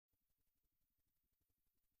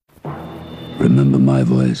Remember my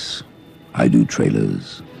voice? I do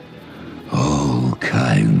trailers. All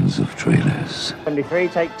kinds of trailers. 23,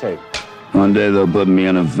 take 2. One day they'll put me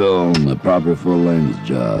in a film, a proper full-length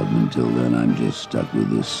job. Until then, I'm just stuck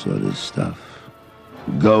with this sort of stuff.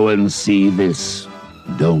 Go and see this.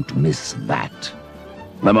 Don't miss that.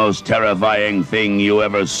 The most terrifying thing you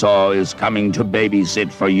ever saw is coming to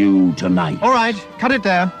babysit for you tonight. All right, cut it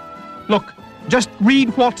there. Look, just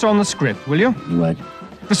read what's on the script, will you? What?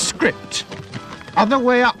 The script. Other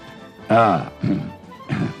way up.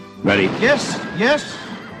 Ready? Yes, yes.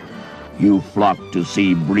 You flock to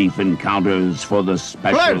see brief encounters for the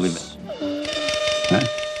special... Close.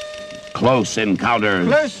 Close Encounters.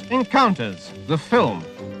 Close Encounters, the film.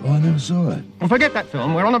 Oh, I never saw it. Well, forget that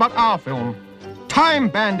film. We're on about our film. Time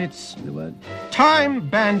Bandits. The what? Time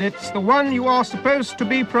Bandits, the one you are supposed to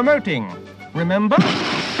be promoting. Remember?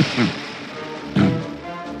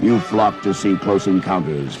 You flocked to see Close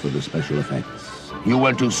Encounters for the special effects. You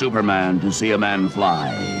went to Superman to see a man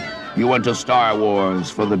fly. You went to Star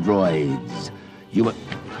Wars for the droids. You went...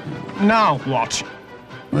 Now what?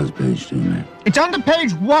 What's page 2, man? It's under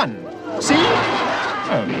page 1. See?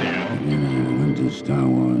 Oh, dear. Yeah, I went to Star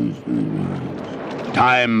Wars for the droids.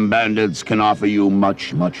 Time Bandits can offer you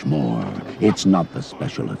much, much more. It's not the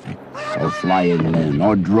special effects, or flying men,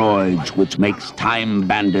 or droids, which makes Time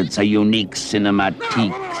Bandits a unique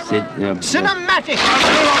cinematic... Cinematic!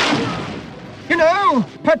 You know,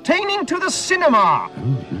 pertaining to the cinema.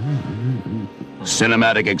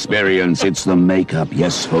 Cinematic experience. It's the makeup.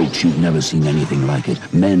 Yes, folks, you've never seen anything like it.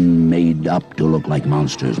 Men made up to look like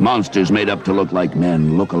monsters. Monsters made up to look like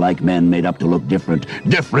men. Look-alike men made up to look different.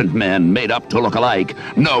 Different men made up to look alike.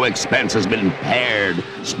 No expense has been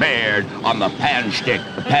spared on the pan stick.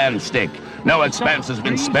 No expense has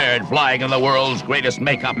been spared flying in the world's greatest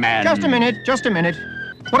makeup man. Just a minute.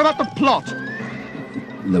 What about the plot?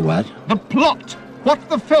 The what? The plot. What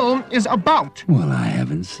the film is about. Well, I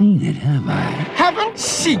haven't seen it, have I? Haven't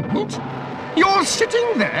seen it? You're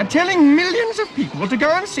sitting there telling millions of people to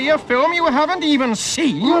go and see a film you haven't even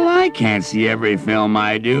seen? Well, I can't see every film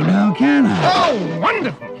I do now, can I? Oh,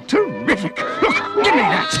 wonderful. Terrific. Look, give me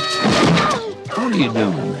that. What are you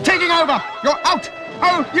doing? Taking over. You're out.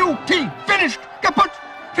 O-U-T. Finished. Kaput.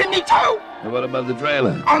 Finito. What about the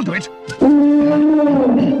trailer? I'll do it.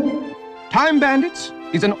 Time Bandits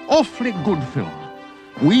is an awfully good film.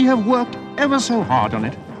 We have worked ever so hard on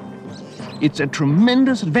it. It's a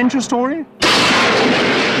tremendous adventure story.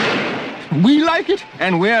 We like it,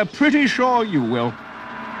 and we're pretty sure you will.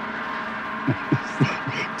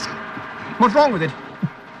 What's wrong with it?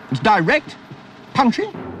 It's direct, punchy,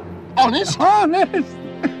 honest. Honest?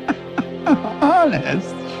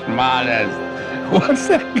 Honest? Modest. What's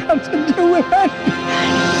that got to do with anything?